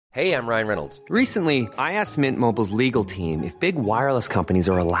Hey, I'm Ryan Reynolds. Recently, I asked Mint Mobile's legal team if big wireless companies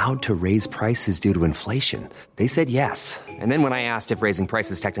are allowed to raise prices due to inflation. They said yes. And then when I asked if raising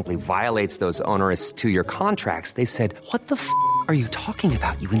prices technically violates those onerous two-year contracts, they said, "What the f*** are you talking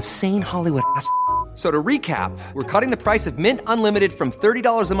about, you insane Hollywood ass?" So to recap, we're cutting the price of Mint Unlimited from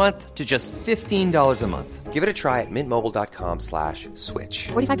 $30 a month to just $15 a month. Give it a try at mintmobile.com/switch.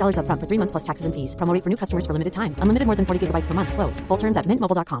 $45 up front for 3 months plus taxes and fees. Promo rate for new customers for limited time. Unlimited more than 40 gigabytes per month. Slows full terms at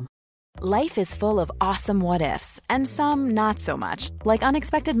mintmobile.com. Life is full of awesome what-ifs, and some not so much, like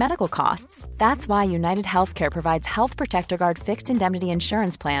unexpected medical costs. That's why United Healthcare provides Health Protector Guard fixed indemnity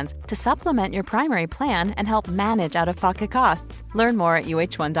insurance plans to supplement your primary plan and help manage out-of-pocket costs. Learn more at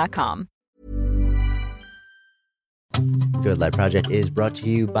uh1.com. Good Life Project is brought to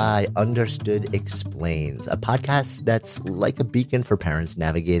you by Understood Explains, a podcast that's like a beacon for parents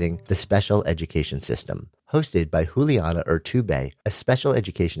navigating the special education system. Hosted by Juliana Urtubey, a special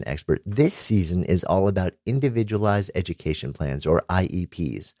education expert, this season is all about individualized education plans, or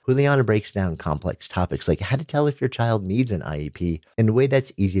IEPs. Juliana breaks down complex topics like how to tell if your child needs an IEP in a way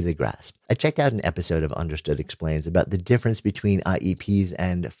that's easy to grasp. I checked out an episode of Understood Explains about the difference between IEPs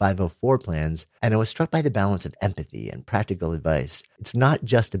and 504 plans, and I was struck by the balance of empathy and practical advice. It's not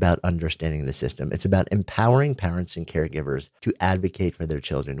just about understanding the system, it's about empowering parents and caregivers to advocate for their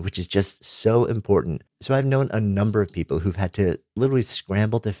children, which is just so important. So I've known a number of people who've had to literally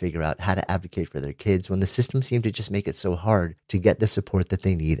scramble to figure out how to advocate for their kids when the system seemed to just make it so hard to get the support that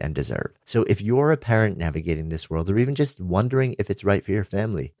they need and deserve. So if you're a parent navigating this world, or even just wondering if it's right for your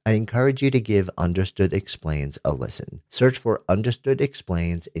family, I encourage you to give Understood Explains a listen. Search for Understood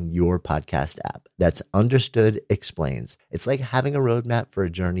Explains in your podcast app. That's Understood Explains. It's like having a roadmap for a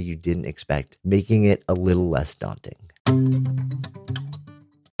journey you didn't expect, making it a little less daunting.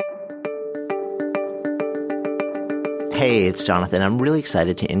 Hey, it's Jonathan. I'm really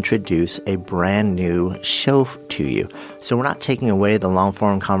excited to introduce a brand new show to you. So we're not taking away the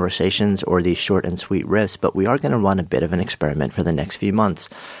long-form conversations or these short and sweet riffs, but we are going to run a bit of an experiment for the next few months.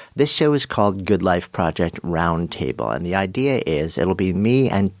 This show is called Good Life Project Roundtable, and the idea is it'll be me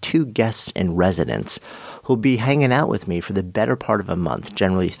and two guests in residence who'll be hanging out with me for the better part of a month,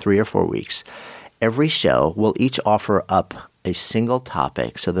 generally 3 or 4 weeks. Every show will each offer up a single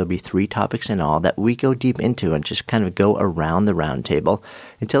topic, so there'll be 3 topics in all that we go deep into and just kind of go around the round table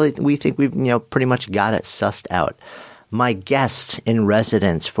until we think we've pretty much got it sussed out. My guests in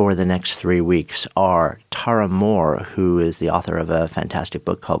residence for the next 3 weeks are Tara Moore, who is the author of a fantastic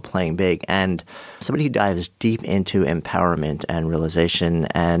book called Playing Big, and somebody who dives deep into empowerment and realization,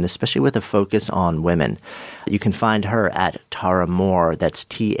 and especially with a focus on women. You can find her at Tara Moore, that's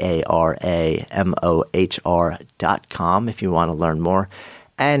TaraMohr.com if you want to learn more.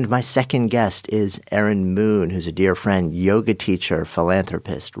 And my second guest is Erin Moon, who's a dear friend, yoga teacher,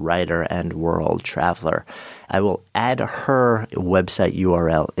 philanthropist, writer, and world traveler. I will add her website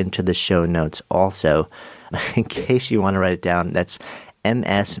URL into the show notes also, in case you want to write it down. That's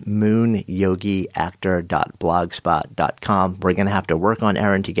msmoonyogiactor.blogspot.com. We're going to have to work on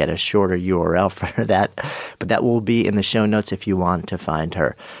Erin to get a shorter URL for that, but that will be in the show notes if you want to find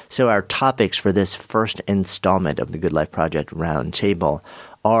her. So our topics for this first installment of the Good Life Project Roundtable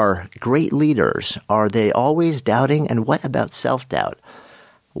are great leaders. Are they always doubting? And what about self-doubt?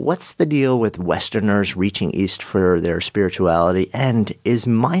 What's the deal with Westerners reaching east for their spirituality? And is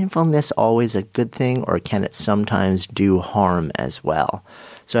mindfulness always a good thing, or can it sometimes do harm as well?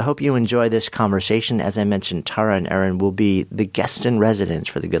 So I hope you enjoy this conversation. As I mentioned, Tara and Erin will be the guests in residence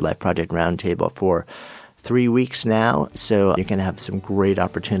for the Good Life Project Roundtable for 3 weeks now. So you can have some great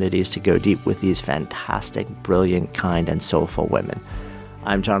opportunities to go deep with these fantastic, brilliant, kind, and soulful women.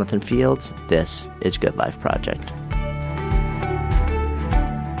 I'm Jonathan Fields. This is Good Life Project.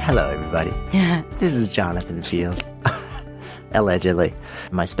 Hello, everybody. This is Jonathan Fields. Allegedly.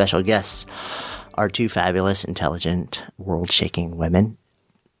 My special guests are 2 fabulous, intelligent, world-shaking women.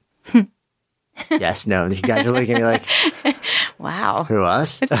 Yes, no, you guys are looking at me like, wow. Who,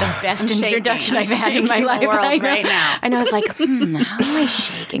 us? It's the best introduction I've had in my life right now. And I was like, how am I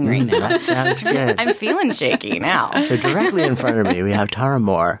shaking right now? That sounds good. I'm feeling shaky now. So directly in front of me, we have Tara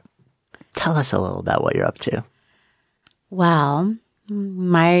Moore. Tell us a little about what you're up to. Well,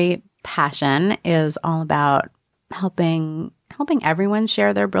 my passion is all about helping everyone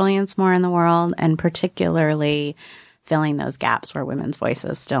share their brilliance more in the world, and particularly filling those gaps where women's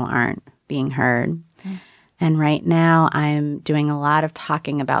voices still aren't being heard. And right now I'm doing a lot of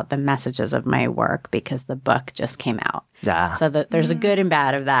talking about the messages of my work because the book just came out. Yeah. So there's a good and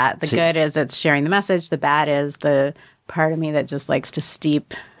bad of that. The good is it's sharing the message. The bad is the part of me that just likes to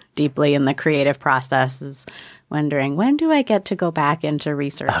steep deeply in the creative process is wondering, when do I get to go back into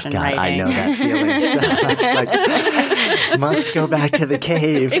research and writing? I know that feeling so much. Like, must go back to the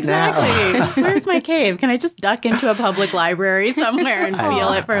cave Exactly. now. Where's my cave? Can I just duck into a public library somewhere and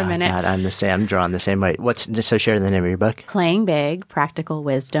feel it for a minute? God, I'm the same. I'm drawn the same way. So share the name of your book. Playing Big, Practical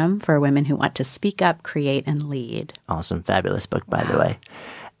Wisdom for Women Who Want to Speak Up, Create, and Lead. Awesome. Fabulous book, by the way.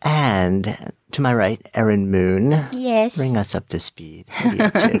 And to my right, Erin Moon. Yes. Bring us up to speed. What are you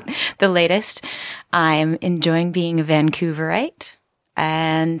up to? The latest. I'm enjoying being a Vancouverite.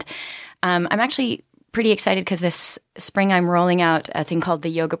 And I'm actually pretty excited because this spring I'm rolling out a thing called the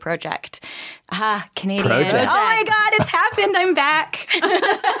Yoga Project. Canadian. Project. Oh my God, it's happened. I'm back.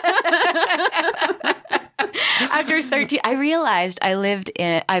 After 13, I realized I've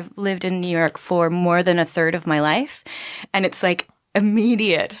lived in New York for more than a third of my life. And it's like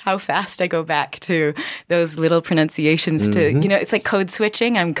immediate how fast I go back to those little pronunciations it's like code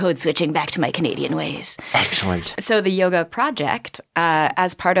switching. I'm code switching back to my Canadian ways. Excellent. So the Yoga Project,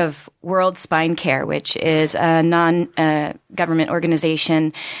 as part of World Spine Care, which is a non-government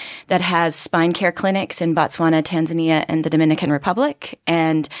organization that has spine care clinics in Botswana, Tanzania, and the Dominican Republic.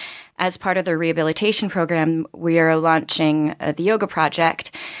 And as part of the rehabilitation program, we are launching the Yoga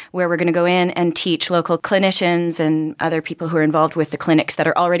Project, where we're going to go in and teach local clinicians and other people who are involved with the clinics that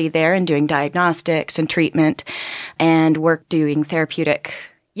are already there and doing diagnostics and treatment and work doing therapeutic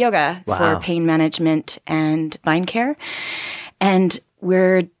yoga for pain management and spine care. And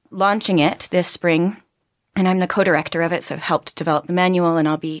we're launching it this spring. And I'm the co-director of it, so I've helped develop the manual, and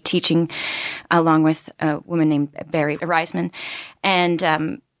I'll be teaching along with a woman named Barry Reisman.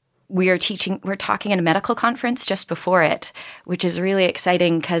 And we're talking at a medical conference just before it, which is really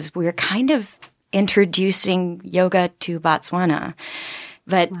exciting because we're kind of introducing yoga to Botswana.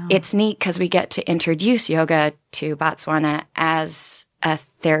 But it's neat because we get to introduce yoga to Botswana as a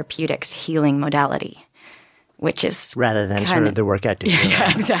therapeutics healing modality, which is rather than sort of the workout do.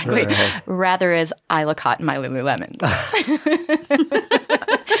 Yeah, exactly. Right. Rather as I look hot in my Lululemon.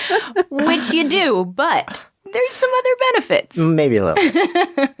 Which you do, but there's some other benefits. Maybe a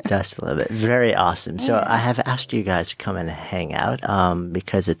little. Just a little bit. Very awesome. So I have asked you guys to come and hang out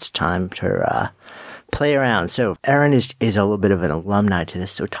because it's time to play around. So Erin is a little bit of an alumni to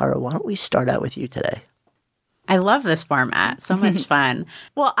this. So Tara, why don't we start out with you today? I love this format. So much fun.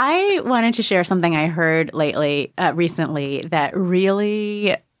 Well, I wanted to share something I heard recently that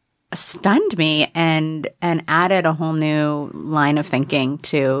really stunned me and added a whole new line of thinking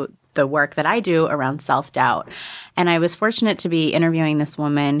to the work that I do around self-doubt. And I was fortunate to be interviewing this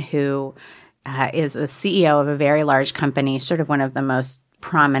woman who is a CEO of a very large company, sort of one of the most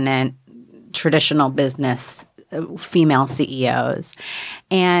prominent traditional business female CEOs.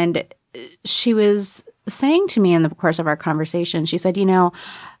 And she was saying to me in the course of our conversation, she said,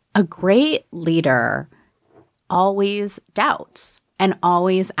 a great leader always doubts and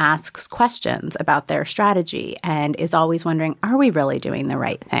always asks questions about their strategy and is always wondering, are we really doing the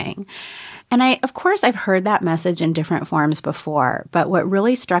right thing? And of course, I've heard that message in different forms before, but what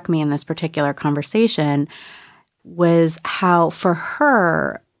really struck me in this particular conversation was how, for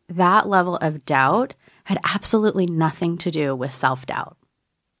her, that level of doubt had absolutely nothing to do with self-doubt.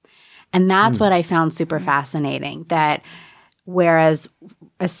 And that's what I found super fascinating, that whereas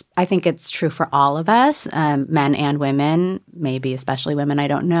I think it's true for all of us, men and women, maybe especially women, I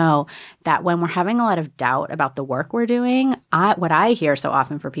don't know, that when we're having a lot of doubt about the work we're doing, what I hear so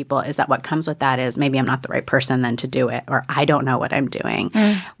often for people is that what comes with that is maybe I'm not the right person then to do it, or I don't know what I'm doing.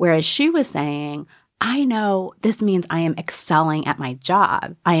 Whereas she was saying, I know this means I am excelling at my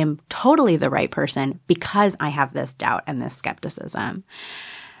job. I am totally the right person because I have this doubt and this skepticism.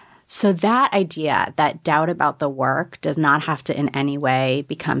 So that idea that doubt about the work does not have to in any way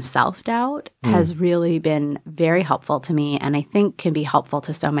become self-doubt has really been very helpful to me, and I think can be helpful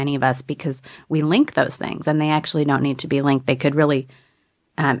to so many of us because we link those things and they actually don't need to be linked. They could really,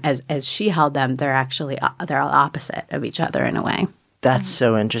 as she held them, they're opposite of each other in a way. That's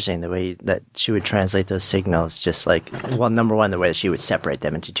so interesting, the way that she would translate those signals, just like, well, number one, the way that she would separate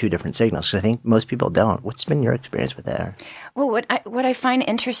them into two different signals, because I think most people don't. What's been your experience with that? Well, what I find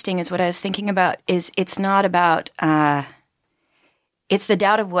interesting is what I was thinking about is it's not about, it's the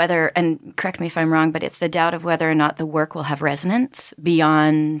doubt of whether, and correct me if I'm wrong, but it's the doubt of whether or not the work will have resonance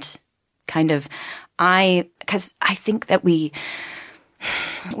beyond kind of, because I think that when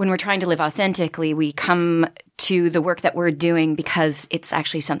we're trying to live authentically, we come to the work that we're doing because it's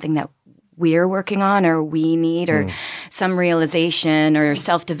actually something that we're working on or we need or some realization or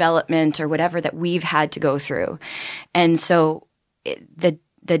self-development or whatever that we've had to go through. And so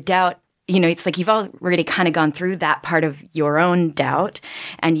the doubt, it's like you've already kind of gone through that part of your own doubt,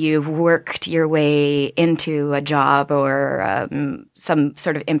 and you've worked your way into a job or some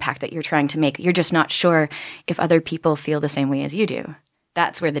sort of impact that you're trying to make. You're just not sure if other people feel the same way as you do.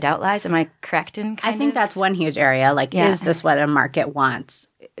 That's where the doubt lies. Am I correct in I think that's one huge area. Like, is this what a market wants?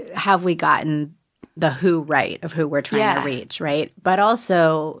 Have we gotten the who right of who we're trying to reach, right? But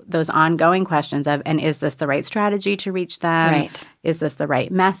also those ongoing questions of, and is this the right strategy to reach them? Right. Is this the right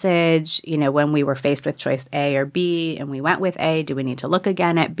message? When we were faced with choice A or B and we went with A, do we need to look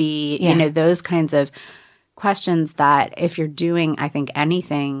again at B? Yeah. Those kinds of questions that if you're doing, I think,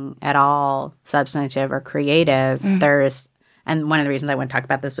 anything at all substantive or creative, there's, and one of the reasons I want to talk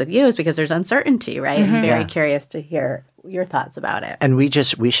about this with you is because there's uncertainty, right? I'm very curious to hear your thoughts about it. And we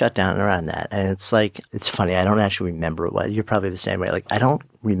shut down around that. And it's like, it's funny. I don't actually remember what, you're probably the same way. Like, I don't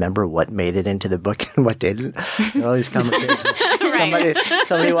remember what made it into the book and what didn't. All these conversations.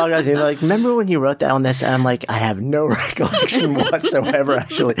 Somebody walked out and like, remember when you wrote down this? And I'm like, I have no recollection whatsoever,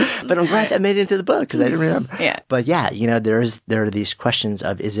 actually. But I'm glad that made it into the book because I didn't remember. Yeah. But yeah, there are these questions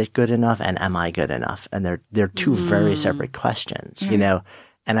of, is it good enough and am I good enough? And they're two very separate questions,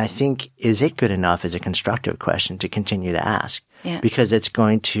 And I think, is it good enough is a constructive question to continue to ask. Yeah. Because it's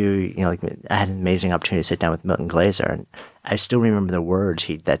going to, I had an amazing opportunity to sit down with Milton Glaser, and I still remember the words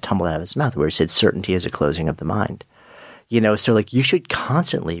that tumbled out of his mouth where he said, certainty is a closing of the mind. So like you should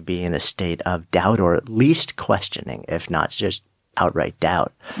constantly be in a state of doubt or at least questioning, if not just outright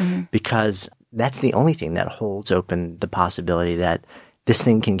doubt, because that's the only thing that holds open the possibility that this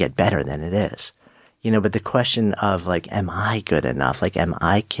thing can get better than it is. But the question of like, am I good enough? Like, am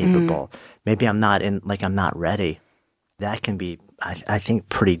I capable? Maybe I'm not I'm not ready. That can be, I think,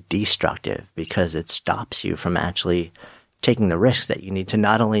 pretty destructive because it stops you from actually taking the risks that you need to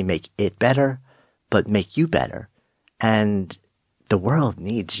not only make it better, but make you better. And the world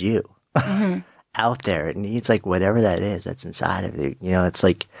needs you out there. It needs like whatever that is that's inside of you. It's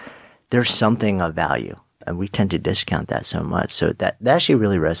like there's something of value, and we tend to discount that so much. So that actually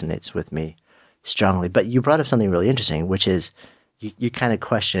really resonates with me strongly. But you brought up something really interesting, which is you kind of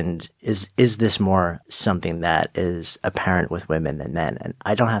questioned, is this more something that is apparent with women than men? And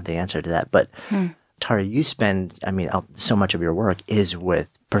I don't have the answer to that. But Tara, you spend, so much of your work is with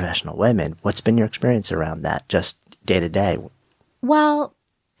professional women. What's been your experience around that just day to day? Well,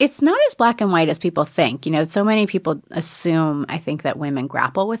 it's not as black and white as people think. So many people assume, I think, that women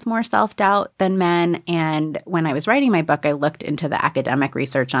grapple with more self-doubt than men. And when I was writing my book, I looked into the academic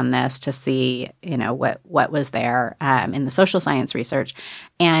research on this to see, what was there in the social science research.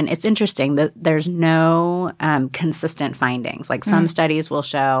 And it's interesting that there's no consistent findings. Like some studies will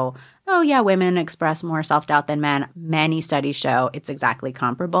show, oh, yeah, women express more self-doubt than men. Many studies show it's exactly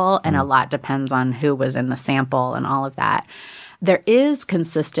comparable, and a lot depends on who was in the sample and all of that. There is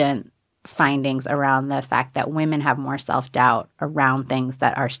consistent findings around the fact that women have more self-doubt around things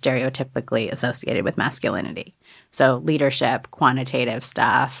that are stereotypically associated with masculinity. So leadership, quantitative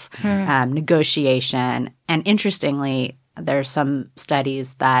stuff, negotiation. And interestingly, there's some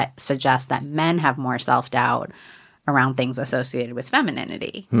studies that suggest that men have more self-doubt around things associated with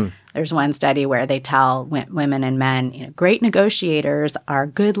femininity. There's one study where they tell women and men, great negotiators are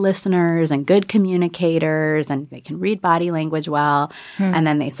good listeners and good communicators, and they can read body language well. And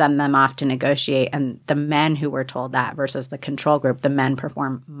then they send them off to negotiate. And the men who were told that versus the control group, the men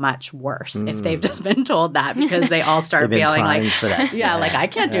perform much worse if they've just been told that, because they all start feeling like, like I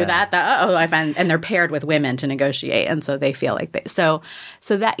can't do that. I find, and they're paired with women to negotiate. And so they feel like so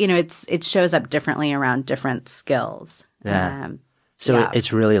that, it shows up differently around different skills. Yeah.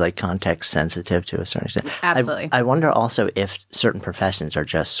 It's really like context sensitive to a certain extent. Absolutely. I wonder also if certain professions are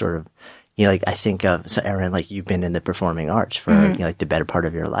just sort of, like I think of, so Erin, like you've been in the performing arts for like the better part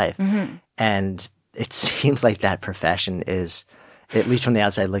of your life. And it seems like that profession is, at least from the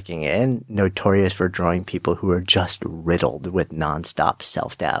outside looking in, notorious for drawing people who are just riddled with nonstop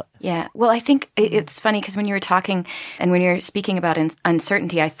self-doubt. Yeah. Well, I think it's funny because when you were talking and when you're speaking about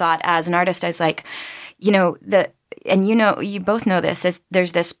uncertainty, I thought as an artist, I was like, you both know this, is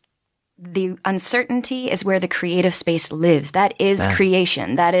there's this, the uncertainty is where the creative space lives. That is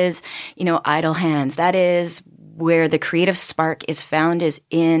creation. That is, idle hands. That is where the creative spark is found, is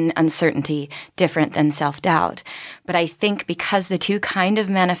in uncertainty, different than self-doubt. But I think because the two kind of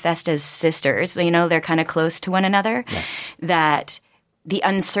manifest as sisters, they're kind of close to one another, that the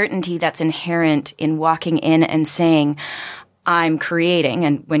uncertainty that's inherent in walking in and saying, I'm creating,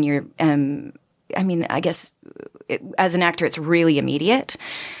 and when you're, I guess as an actor, it's really immediate.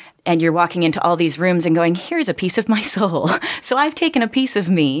 And you're walking into all these rooms and going, here's a piece of my soul. So I've taken a piece of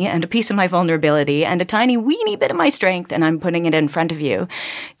me and a piece of my vulnerability and a tiny weeny bit of my strength, and I'm putting it in front of you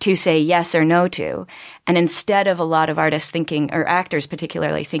to say yes or no to. And instead of a lot of artists thinking, or actors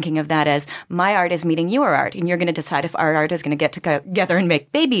particularly, thinking of that as my art is meeting your art, and you're going to decide if our art is going to get together and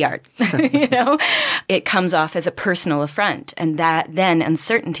make baby art, it comes off as a personal affront. And that then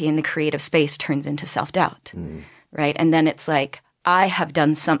uncertainty in the creative space turns into self-doubt, right? And then it's like, I have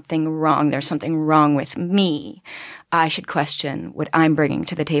done something wrong. There's something wrong with me. I should question what I'm bringing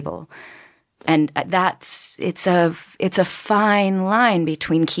to the table. And it's a fine line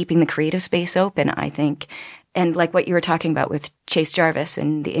between keeping the creative space open, I think, and like what you were talking about with Chase Jarvis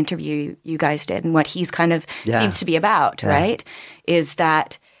and the interview you guys did and what he's kind of seems to be about, right? Is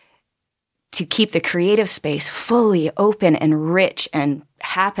that to keep the creative space fully open and rich and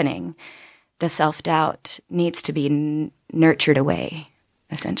happening, the self-doubt needs to be nurtured away,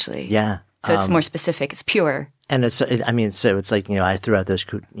 essentially. Yeah. So it's more specific. It's pure. And so it's like, I threw out those,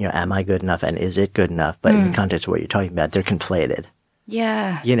 am I good enough and is it good enough? But in the context of what you're talking about, they're conflated.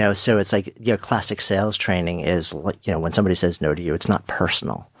 Yeah. So it's like, classic sales training is like, when somebody says no to you, it's not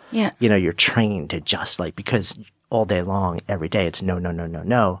personal. Yeah. You're trained to just like, because all day long, every day, it's no, no, no, no,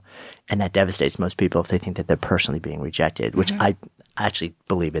 no. And that devastates most people if they think that they're personally being rejected, which I actually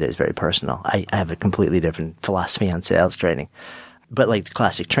believe it is very personal. I have a completely different philosophy on sales training. But like the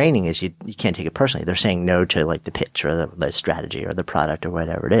classic training is you can't take it personally. They're saying no to like the pitch or the strategy or the product or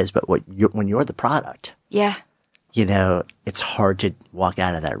whatever it is. But when you're the product, it's hard to walk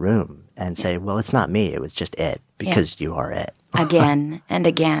out of that room and say, well, it's not me. It was just it, because you are it. Again and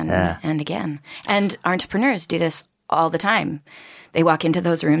again and again. And entrepreneurs do this all the time. They walk into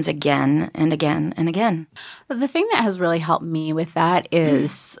those rooms again and again and again. The thing that has really helped me with that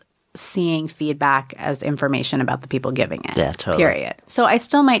is seeing feedback as information about the people giving it. Yeah, totally. Period. So I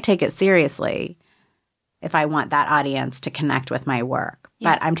still might take it seriously if I want that audience to connect with my work.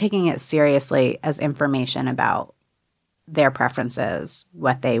 Yeah. But I'm taking it seriously as information about their preferences,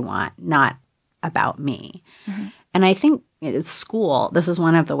 what they want, not about me. Mm-hmm. And I think school, this is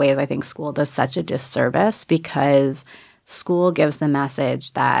one of the ways I think school does such a disservice, because school gives the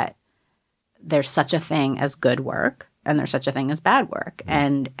message that there's such a thing as good work and there's such a thing as bad work.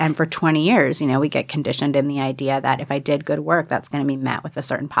 And for 20 years, we get conditioned in the idea that if I did good work, that's going to be met with a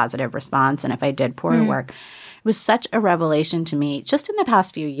certain positive response. And if I did poor work, it was such a revelation to me just in the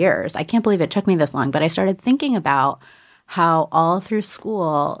past few years. I can't believe it took me this long, but I started thinking about how all through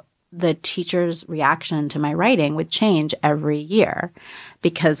school, the teacher's reaction to my writing would change every year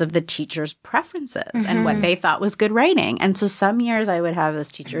because of the teacher's preferences and what they thought was good writing. And so some years I would have this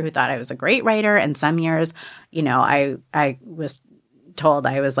teacher who thought I was a great writer, and some years, I was told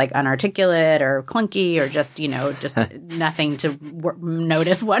I was like unarticulate or clunky or just nothing to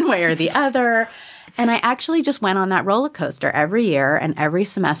notice one way or the other. And I actually just went on that roller coaster every year and every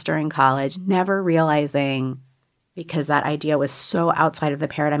semester in college, never realizing, because that idea was so outside of the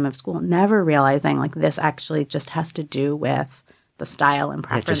paradigm of school, never realizing like this actually just has to do with the style and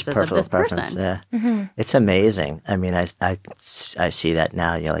preferences of this person. Yeah. Mm-hmm. It's amazing. I mean, I see that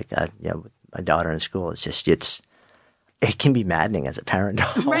now. My daughter in school, it can be maddening as a parent.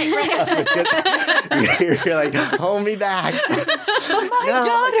 Right. You're like, hold me back. My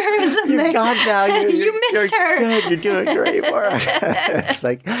daughter is amazing. You've got value. You missed her. Good. You're doing great work. It's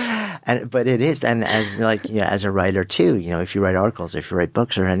like, but it is. And as a writer too, if you write articles, if you write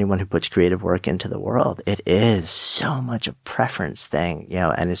books, or anyone who puts creative work into the world, it is so much a preference thing,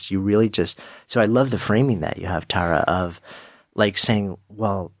 and it's, you really just, so I love the framing that you have, Tara, of like saying,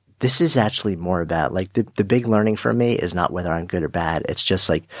 well, this is actually more about like the big learning for me is not whether I'm good or bad. It's just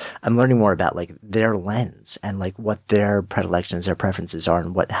like I'm learning more about like their lens and like what their predilections, their preferences are,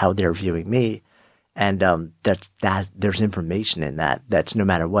 and how they're viewing me. And that there's information in that that's no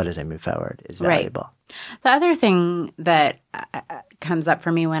matter what as I move forward is valuable. Right. The other thing that comes up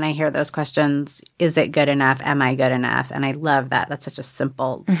for me when I hear those questions, is it good enough? Am I good enough? And I love that. That's such a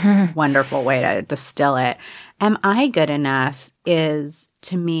simple, wonderful way to distill it. Am I good enough is,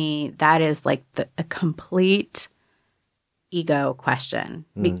 to me, that is like a complete ego question.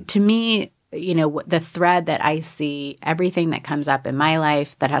 To me, the thread that I see, everything that comes up in my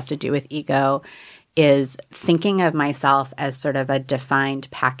life that has to do with ego is thinking of myself as sort of a defined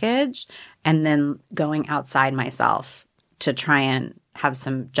package and then going outside myself to try and have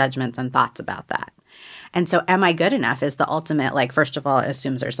some judgments and thoughts about that. And so am I good enough is the ultimate, like, first of all, it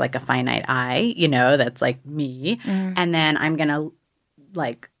assumes there's like a finite I, that's like me. And then I'm going to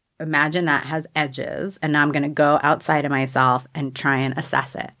like imagine that has edges, and now I'm going to go outside of myself and try and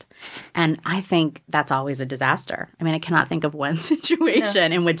assess it. And I think that's always a disaster. I mean, I cannot think of one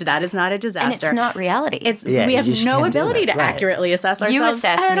situation in which that is not a disaster. And it's not reality. We have no ability to accurately assess ourselves. You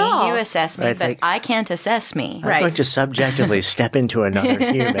assess at me, all. you assess me, Right, but like, I can't assess me. I'm going to subjectively step into another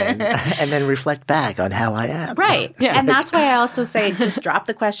human and then reflect back on how I am. Right. And that's why I also say just drop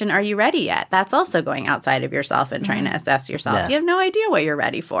the question, are you ready yet? That's also going outside of yourself and trying to assess yourself. Yeah. You have no idea what you're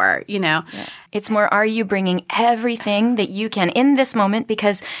ready for, It's more, are you bringing everything that you can in this moment?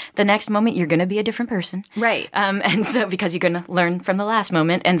 Because the next moment you're going to be a different person. Right. And so because you're going to learn from the last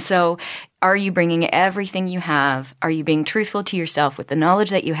moment. And so are you bringing everything you have? Are you being truthful to yourself with the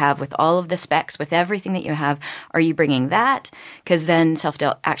knowledge that you have, with all of the specs, with everything that you have? Are you bringing that? Because then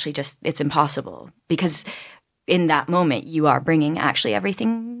self-doubt actually it's impossible. Because in that moment, you are bringing actually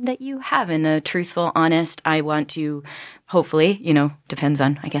everything that you have in a truthful, honest, I want to, hopefully, depends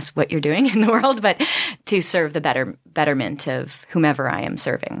on, I guess, what you're doing in the world, but to serve the betterment of whomever I am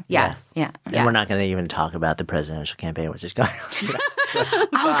serving. Yes. Yeah. And we're not going to even talk about the presidential campaign, which is going on.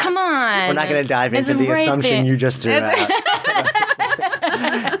 Oh, come on. We're not going to dive into the assumption you just threw out.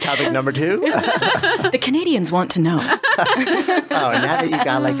 Topic number 2. The Canadians want to know. Oh, now that you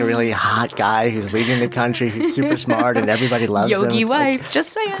got like a really hot guy who's leading the country, who's super smart and everybody loves him. Yogi with, wife, like,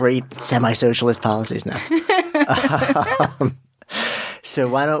 just saying. great semi-socialist policies now. So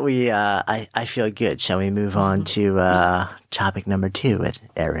why don't we, I feel good. Shall we move on to topic number 2 with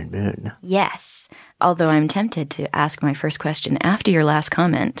Erin Moon? Yes. Although I'm tempted to ask my first question after your last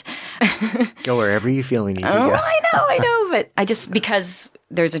comment. Go wherever you feel we need to go. I know. But because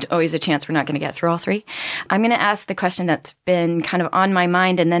there's always a chance we're not going to get through all 3. I'm going to ask the question that's been kind of on my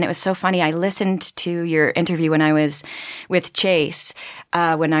mind. And then it was so funny. I listened to your interview when I was with Chase,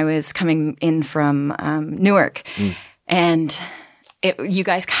 when I was coming in from Newark. And you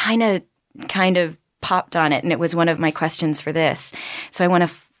guys kind of popped on it. And it was one of my questions for this. So I want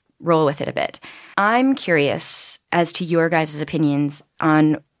to roll with it a bit. I'm curious as to your guys' opinions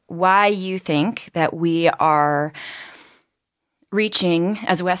on why you think that we are reaching,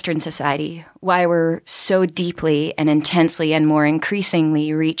 as a Western society, why we're so deeply and intensely and more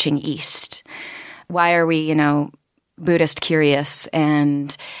increasingly reaching east. Why are we, Buddhist curious,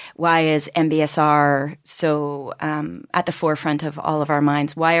 and why is MBSR so at the forefront of all of our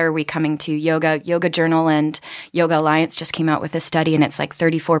minds? Why are we coming to yoga? Yoga Journal and Yoga Alliance just came out with a study, and it's like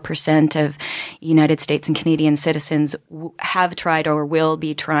 34% of United States and Canadian citizens have tried or will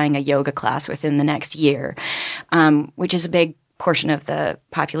be trying a yoga class within the next year, which is a big portion of the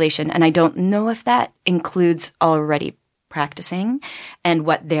population. And I don't know if that includes already practicing and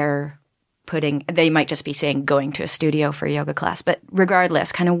what they're they might just be saying going to a studio for a yoga class. But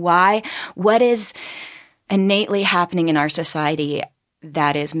regardless, kind of what is innately happening in our society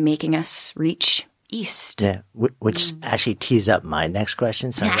that is making us reach east? Yeah, which actually tees up my next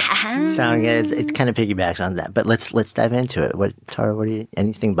question. So it kind of piggybacks on that. But let's dive into it. Tara,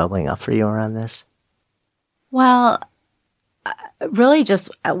 anything bubbling up for you around this? Well, really just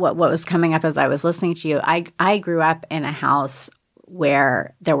what was coming up as I was listening to you. I grew up in a house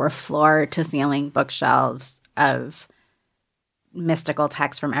where there were floor-to-ceiling bookshelves of mystical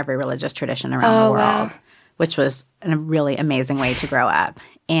texts from every religious tradition around the world, which was a really amazing way to grow up.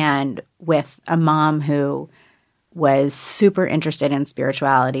 And with a mom who was super interested in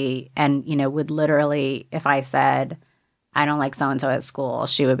spirituality and, would literally, if I said, I don't like so-and-so at school,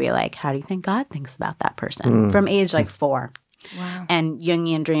 she would be like, how do you think God thinks about that person? From age 4. Wow. And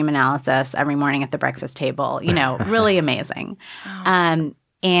Jungian dream analysis every morning at the breakfast table, really amazing. Wow.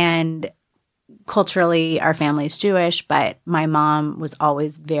 And culturally, our family's Jewish, but my mom was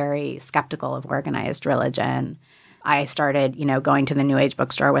always very skeptical of organized religion. I started, going to the New Age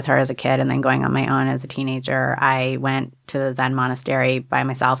bookstore with her as a kid and then going on my own as a teenager. I went to the Zen monastery by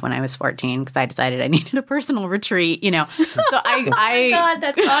myself when I was 14 because I decided I needed a personal retreat, So I God,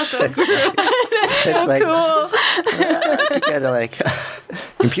 that's awesome. It's so cool. You gotta like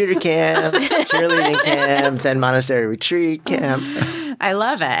computer camp, cheerleading camp, Zen monastery retreat camp. I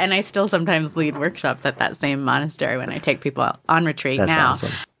love it. And I still sometimes lead workshops at that same monastery when I take people on retreat now.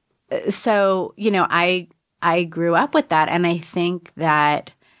 Awesome. So, I grew up with that. And I think that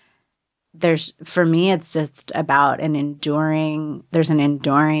for me, it's just about there's an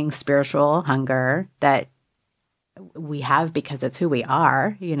enduring spiritual hunger that we have because it's who we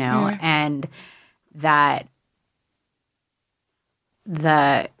are, and that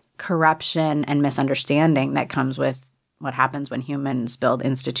the corruption and misunderstanding that comes with what happens when humans build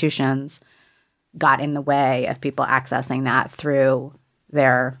institutions got in the way of people accessing that through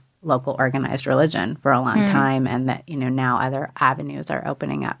their local organized religion for a long time, and that now other avenues are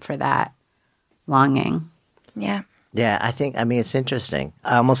opening up for that longing. Yeah. Yeah, I mean, it's interesting.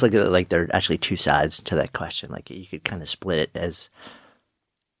 I almost look at it like there are actually two sides to that question. Like you could kind of split it as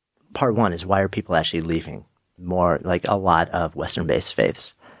part one is why are people actually leaving more, like a lot of Western-based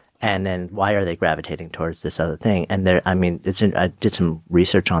faiths? And then why are they gravitating towards this other thing? And I did some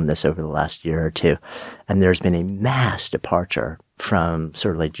research on this over the last year or two, and there's been a mass departure from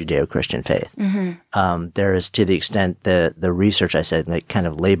sort of like Judeo-Christian faith. There is, to the extent the research I said, like kind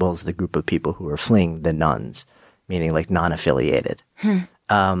of labels the group of people who are fleeing the nones, meaning like non-affiliated.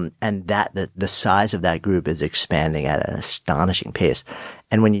 And that the size of that group is expanding at an astonishing pace.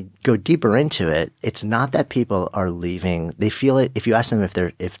 And when you go deeper into it, it's not that people are leaving. They feel it. If you ask them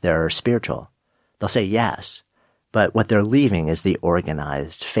if they're spiritual, they'll say yes. But what they're leaving is the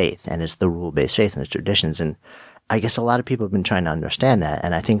organized faith, and it's the rule-based faith and the traditions. And I guess a lot of people have been trying to understand that.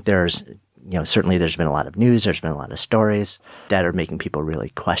 And I think certainly there's been a lot of news. There's been a lot of stories that are making people really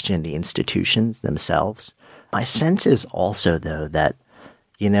question the institutions themselves. My sense is also, though, that,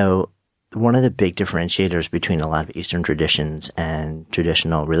 one of the big differentiators between a lot of Eastern traditions and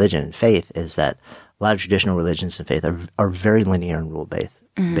traditional religion and faith is that a lot of traditional religions and faith are very linear and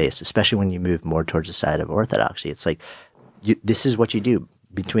rule-based, especially when you move more towards the side of orthodoxy. It's like, this is what you do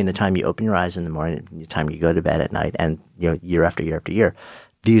between the time you open your eyes in the morning and the time you go to bed at night, and, year after year after year.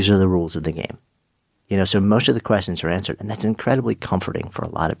 These are the rules of the game. So most of the questions are answered, and that's incredibly comforting for a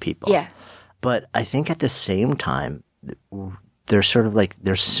lot of people. Yeah. But I think at the same time, there's sort of like,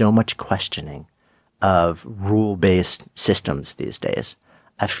 there's so much questioning of rule-based systems these days.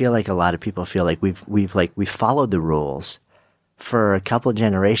 I feel like a lot of people feel like we've followed the rules for a couple of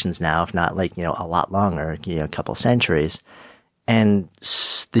generations now, if not like, a lot longer, a couple centuries. And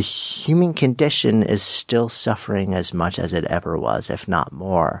the human condition is still suffering as much as it ever was, if not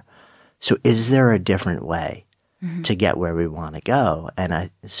more. So is there a different way to get where we want to go? And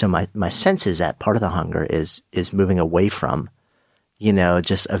so my sense is that part of the hunger is moving away from,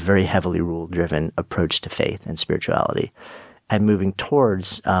 just a very heavily rule-driven approach to faith and spirituality, and moving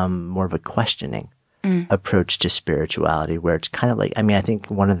towards more of a questioning approach to spirituality, where it's kind of like, I think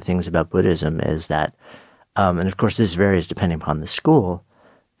one of the things about Buddhism is that, and of course this varies depending upon the school,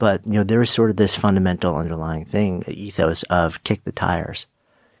 but, there is sort of this fundamental underlying ethos of kick the tires.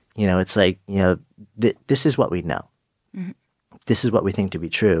 It's like, this is what we know. This is what we think to be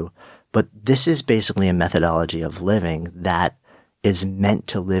true, but this is basically a methodology of living that is meant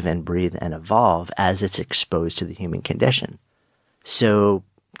to live and breathe and evolve as it's exposed to the human condition. So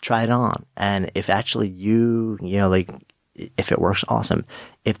try it on. And if actually if it works, awesome.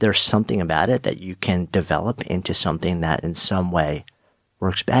 If there's something about it that you can develop into something that in some way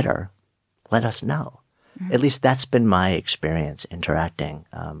works better, let us know. At least that's been my experience interacting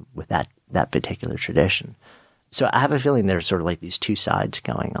with that particular tradition. So I have a feeling there's sort of like these two sides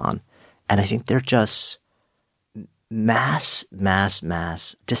going on. And I think they're just mass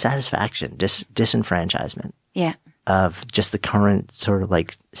dissatisfaction, disenfranchisement. Yeah. Of just the current sort of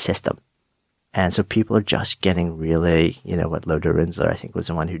like system. And so people are just getting really, what Lothar Rinsler, I think, was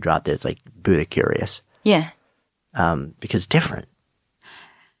the one who dropped it. It's like Buddha curious. Yeah. Because different.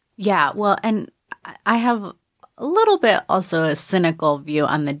 Yeah. Well, and I have a little bit also a cynical view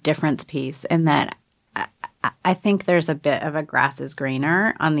on the difference piece, in that I think there's a bit of a grass is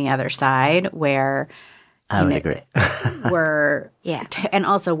greener on the other side, where I would agree. And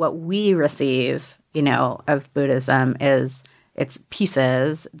also what we receive, of Buddhism is its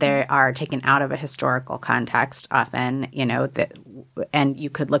pieces. They are taken out of a historical context often, and you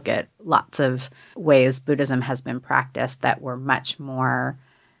could look at lots of ways Buddhism has been practiced that were much more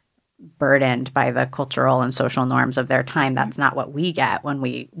burdened by the cultural and social norms of their time. That's not what we get when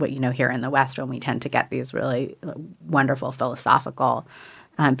here in the West, when we tend to get these really wonderful philosophical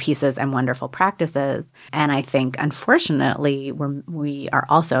pieces and wonderful practices. And I think, unfortunately, we are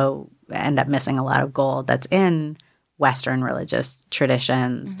also end up missing a lot of gold that's in Western religious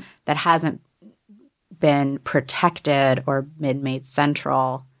traditions that hasn't been protected or been made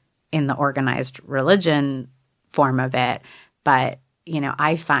central in the organized religion form of it. But,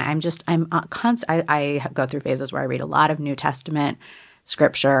 I find I go through phases where I read a lot of New Testament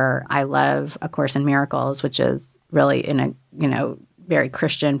scripture. I love A Course in Miracles, which is really in a, very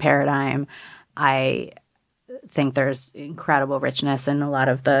Christian paradigm. I think there's incredible richness in a lot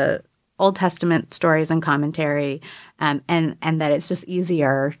of the Old Testament stories and commentary, and that it's just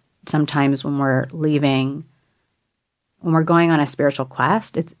easier sometimes when we're going on a spiritual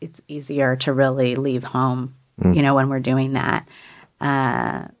quest. It's easier to really leave home, when we're doing that,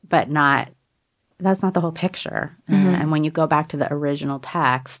 but that's not the whole picture. And when you go back to the original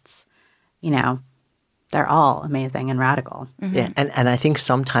texts, they're all amazing and radical. Mm-hmm. Yeah, and I think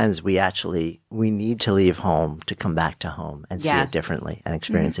sometimes we need to leave home to come back to home and see it differently and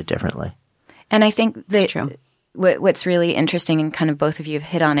experience it differently. And I think that true. What's really interesting, and kind of both of you have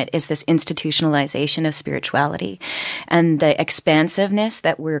hit on it, is this institutionalization of spirituality and the expansiveness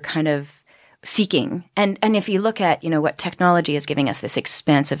that we're kind of seeking. And if you look at, what technology is giving us, this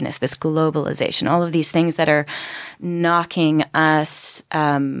expansiveness, this globalization, all of these things that are knocking us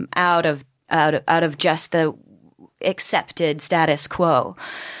out of just the accepted status quo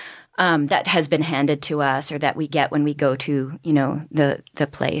that has been handed to us, or that we get when we go to, the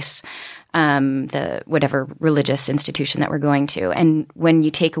place, the whatever religious institution that we're going to. And when you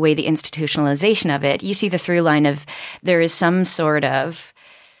take away the institutionalization of it, you see the through line of there is some sort of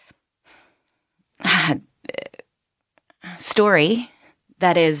story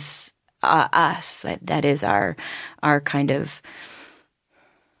that is us, that is our kind of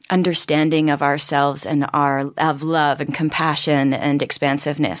understanding of ourselves and of love and compassion and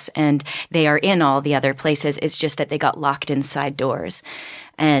expansiveness. And they are in all the other places. It's just that they got locked inside doors.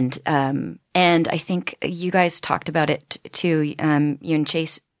 And I think you guys talked about it too, you and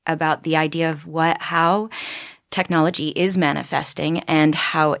Chase, about the idea of how technology is manifesting and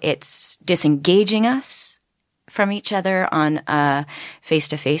how it's disengaging us from each other on a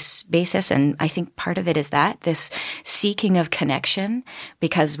face-to-face basis. And I think part of it is this seeking of connection,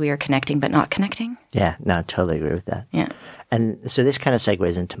 because we are connecting but not connecting. Yeah, no, I totally agree with that. Yeah. And so this kind of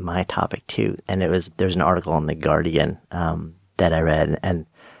segues into my topic too. And there's an article in The Guardian that I read, and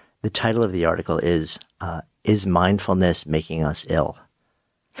the title of the article is Mindfulness Making Us Ill?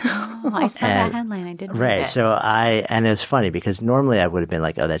 Oh, I saw that headline. I didn't read it. So and it was funny because normally I would have been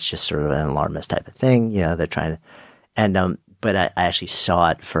like, oh, that's just sort of an alarmist type of thing. They're trying to, but I actually saw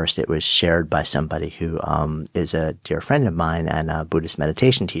it first. It was shared by somebody who is a dear friend of mine and a Buddhist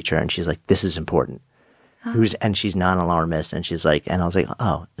meditation teacher. And she's like, this is important. And she's non-alarmist. And she's like, and I was like,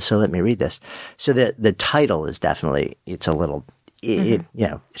 oh, so let me read this. So the title is definitely, it's a little,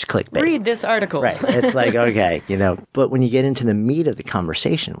 it's clickbait. Read this article. Right. It's like, okay, but when you get into the meat of the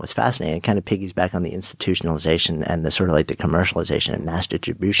conversation, what's fascinating, it kind of piggies back on the institutionalization and the sort of like the commercialization and mass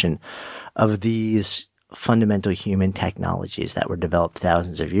distribution of these fundamental human technologies that were developed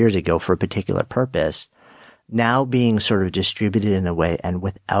thousands of years ago for a particular purpose, now being sort of distributed in a way and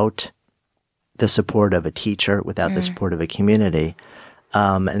without the support of a teacher, without the support of a community,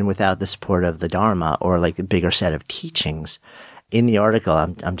 and without the support of the Dharma or like a bigger set of teachings. In the article,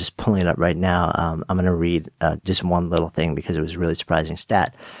 I'm just pulling it up right now. I'm going to read just one little thing because it was a really surprising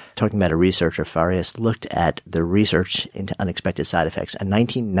stat. Talking about a researcher, Farias looked at the research into unexpected side effects. A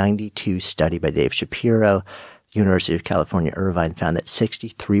 1992 study by Dave Shapiro, University of California, Irvine, found that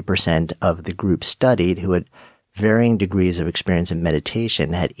 63% of the group studied, who had varying degrees of experience in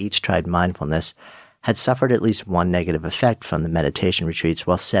meditation, had each tried mindfulness, had suffered at least one negative effect from the meditation retreats,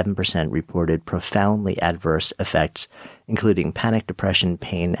 while 7% reported profoundly adverse effects, including panic, depression,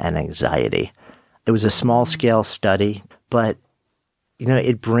 pain, and anxiety. It was a small-scale study, but,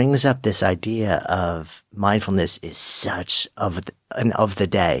 it brings up this idea of mindfulness is such an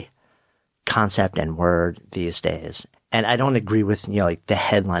of-the-day concept and word these days. And I don't agree with, like the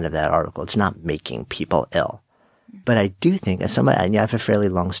headline of that article. It's not making people ill. But I do think, as somebody, I have a fairly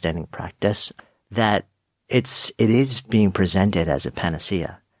long-standing practice, that it is being presented as a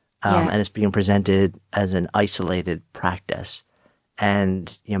panacea. And it's being presented as an isolated practice.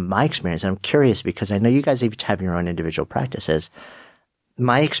 And, my experience, and I'm curious because I know you guys each have your own individual practices.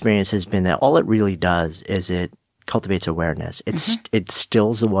 My experience has been that all it really does is it cultivates awareness. It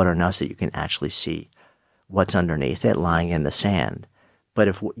stills the water enough so that you can actually see what's underneath it lying in the sand. But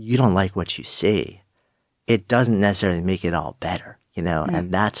if you don't like what you see, it doesn't necessarily make it all better,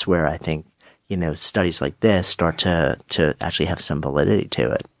 and that's where I think, studies like this start to actually have some validity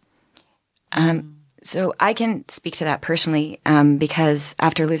to it. So I can speak to that personally, because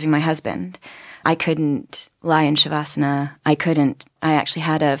after losing my husband, I couldn't lie in Shavasana. I actually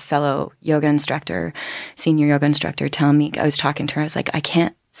had a fellow yoga instructor, senior yoga instructor, tell me, I was talking to her, I was like, I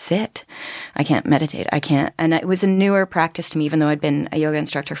can't sit. I can't meditate. I can't. And it was a newer practice to me, even though I'd been a yoga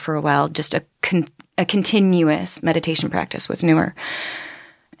instructor for a while, just a continuous meditation practice was newer.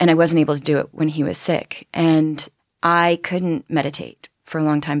 And I wasn't able to do it when he was sick. And I couldn't meditate for a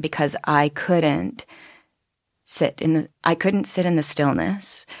long time because I couldn't sit in the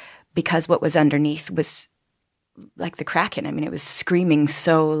stillness, because what was underneath was like the Kraken. I mean, it was screaming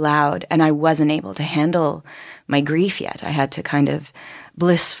so loud, and I wasn't able to handle my grief yet. I had to kind of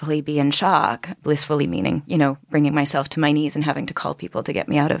blissfully be in shock, blissfully meaning, bringing myself to my knees and having to call people to get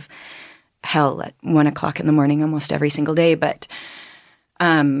me out of hell at 1:00 in the morning almost every single day. But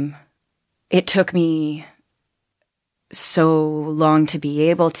it took me so long to be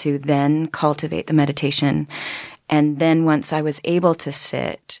able to then cultivate the meditation. And then once I was able to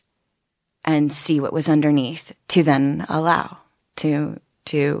sit and see what was underneath, to then allow to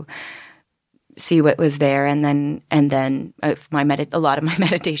see what was there. And then a lot of my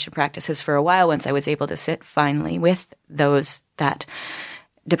meditation practices for a while, once I was able to sit finally with that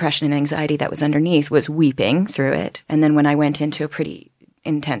depression and anxiety that was underneath, was weeping through it. And then when I went into a pretty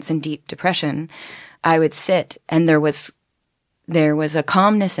intense and deep depression, I would sit, and there was a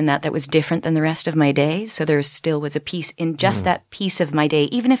calmness in that was different than the rest of my day. So there still was a peace in just that piece of my day,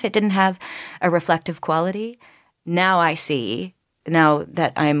 even if it didn't have a reflective quality. Now I see, now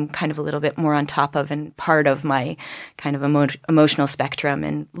that I'm kind of a little bit more on top of and part of my kind of emotional spectrum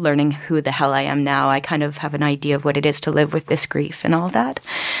and learning who the hell I am now, I kind of have an idea of what it is to live with this grief and all that.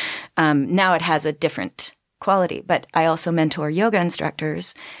 Now it has a different quality, but I also mentor yoga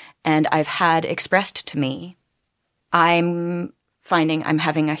instructors, and I've had expressed to me, I'm finding I'm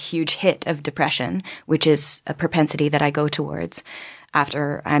having a huge hit of depression, which is a propensity that I go towards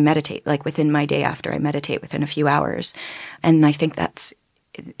after I meditate, like within my day after I meditate within a few hours. And I think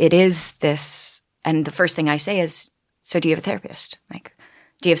it is this. And the first thing I say is, so do you have a therapist? Like,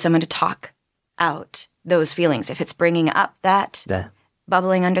 do you have someone to talk out those feelings? If it's bringing up that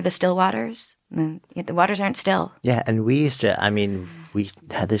bubbling under the still waters, then the waters aren't still. Yeah. And we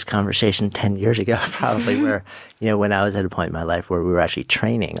had this conversation 10 years ago, probably, where, when I was at a point in my life where we were actually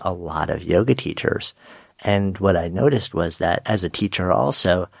training a lot of yoga teachers. And what I noticed was that as a teacher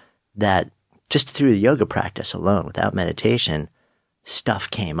also, that just through the yoga practice alone, without meditation, stuff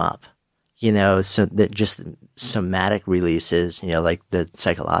came up, so that just somatic releases, like the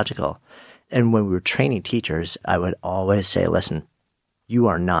psychological. And when we were training teachers, I would always say, listen, you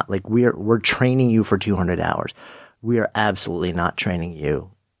are not, like, we're training you for 200 hours. We are absolutely not training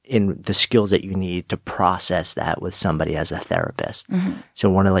you in the skills that you need to process that with somebody as a therapist. Mm-hmm. So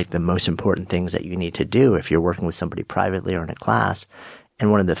one of the most important things that you need to do if you're working with somebody privately or in a class,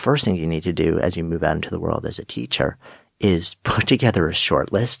 and one of the first things you need to do as you move out into the world as a teacher, is put together a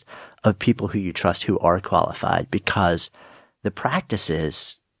short list of people who you trust who are qualified, because the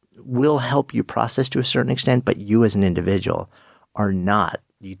practices will help you process to a certain extent, but you as an individual are not.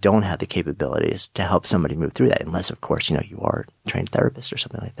 You don't have the capabilities to help somebody move through that, unless, of course, you are a trained therapist or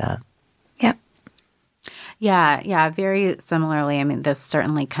something like that. Yep. Yeah. Very similarly. This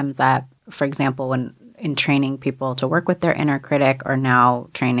certainly comes up, for example, when in training people to work with their inner critic, or now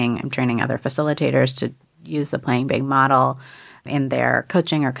I'm training other facilitators to use the Playing Big model in their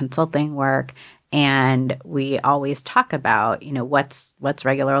coaching or consulting work. And we always talk about, what's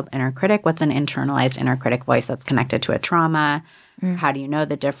regular inner critic, what's an internalized inner critic voice that's connected to a trauma. How do you know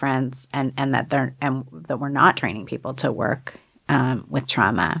the difference? And that we're not training people to work with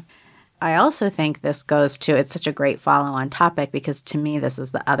trauma. I also think this goes to, it's such a great follow-on topic, because to me, this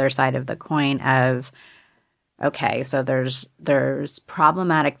is the other side of the coin of, okay, so there's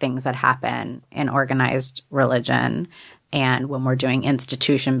problematic things that happen in organized religion and when we're doing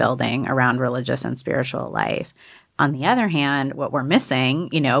institution building around religious and spiritual life. On the other hand, what we're missing,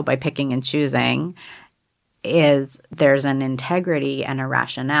 by picking and choosing, is there's an integrity and a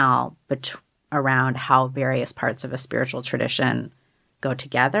rationale around how various parts of a spiritual tradition go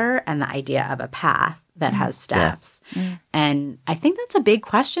together, and the idea of a path that has steps. Yeah. And I think that's a big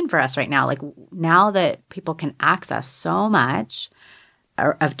question for us right now. Like, now that people can access so much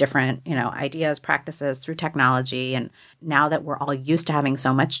of different, ideas, practices through technology, and now that we're all used to having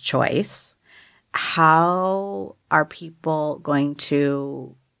so much choice, how are people going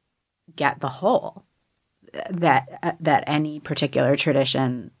to get the whole that any particular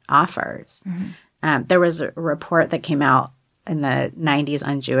tradition offers? Mm-hmm. There was a report that came out in the 90s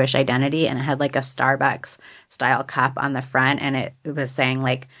on Jewish identity, and it had like a Starbucks style cup on the front, and it was saying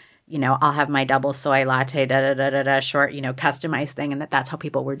like, I'll have my double soy latte, short, customized thing, and that's how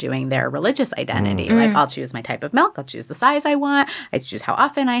people were doing their religious identity. Mm-hmm. Like, I'll choose my type of milk, I'll choose the size I want, I choose how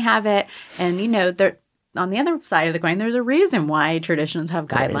often I have it, and there. On the other side of the coin, there's a reason why traditions have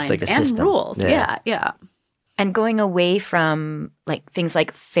guidelines and system. Rules. Yeah. And going away from things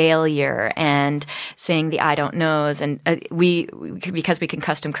like failure and saying the I don't knows, and because we can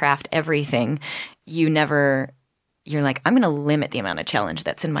custom craft everything, you're like, I'm going to limit the amount of challenge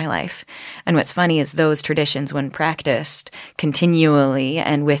that's in my life. And what's funny is those traditions, when practiced continually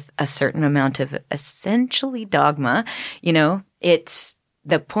and with a certain amount of essentially dogma,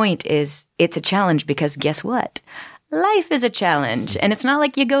 the point is it's a challenge, because guess what? life is a challenge. And it's not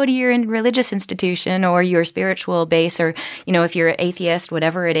like you go to your religious institution or your spiritual base, or, you know, if you're an atheist,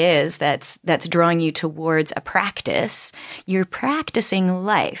 whatever it is that's drawing you towards a practice, you're practicing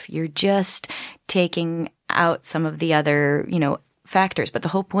life. You're just taking out some of the other, you know, factors. But the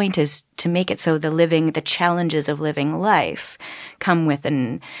whole point is to make it so the challenges of living life come with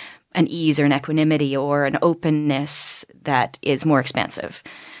an ease or an equanimity or an openness that is more expansive.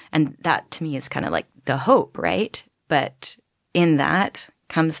 And that to me is kind of like the hope, right? But in that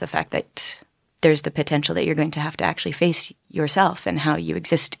comes the fact that there's the potential that you're going to have to actually face yourself and how you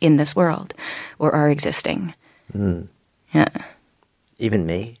exist in this world or are existing. Yeah. Even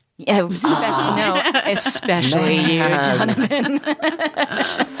me? Yeah, especially you, Jonathan.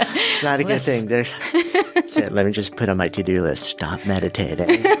 It's not a good thing. Let me just put on my to-do list. Stop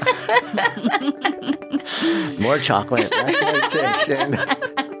meditating. More chocolate, less meditation.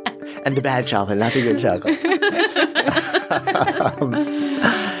 And the bad chocolate, not the good chocolate.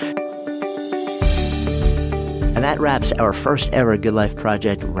 And that wraps our first ever Good Life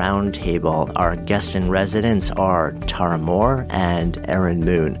Project Roundtable. Our guests in residence are Tara Moore and Erin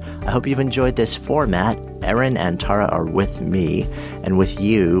Moon. I hope you've enjoyed this format. Erin and Tara are with me and with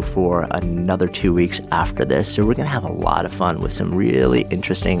you for another 2 weeks after this. So we're going to have a lot of fun with some really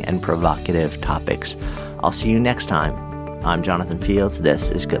interesting and provocative topics. I'll see you next time. I'm Jonathan Fields. This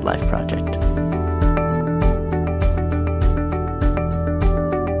is Good Life Project.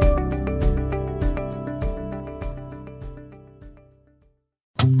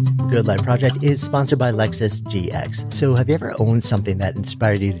 Good Life Project is sponsored by Lexus GX. So have you ever owned something that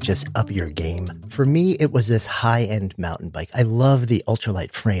inspired you to just up your game? For me, it was this high-end mountain bike. I love the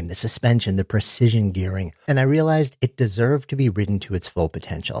ultralight frame, the suspension, the precision gearing, and I realized it deserved to be ridden to its full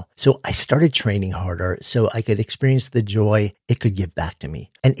potential. So I started training harder so I could experience the joy it could give back to me.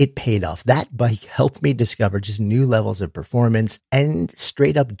 And it paid off. That bike helped me discover just new levels of performance and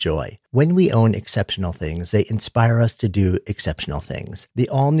straight up joy. When we own exceptional things, they inspire us to do exceptional things. The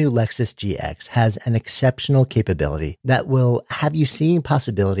all-new Lexus GX has an exceptional capability that will have you seeing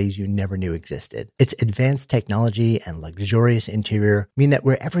possibilities you never knew existed. Its advanced technology and luxurious interior mean that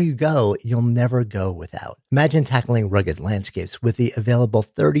wherever you go, you'll never go without. Imagine tackling rugged landscapes with the available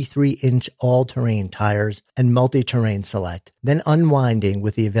 33-inch all-terrain tires and multi-terrain select, then unwinding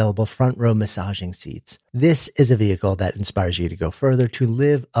with the available front-row massaging seats. This is a vehicle that inspires you to go further, to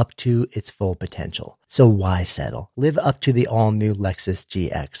live up to its full potential. So why settle? Live up to the all-new Lexus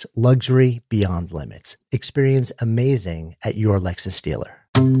GX. Luxury beyond limits. Experience amazing at your Lexus dealer.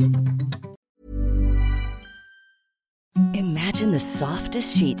 Imagine the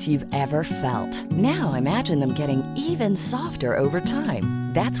softest sheets you've ever felt. Now imagine them getting even softer over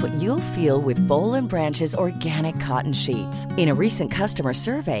time. That's what you'll feel with Boll & Branch's organic cotton sheets. In a recent customer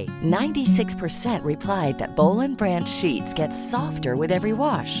survey, 96% replied that Boll & Branch sheets get softer with every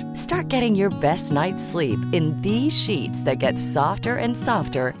wash. Start getting your best night's sleep in these sheets that get softer and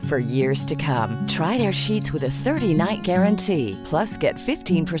softer for years to come. Try their sheets with a 30-night guarantee. Plus, get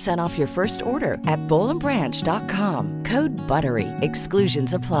 15% off your first order at bollandbranch.com. Code BUTTERY.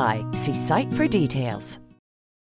 Exclusions apply. See site for details.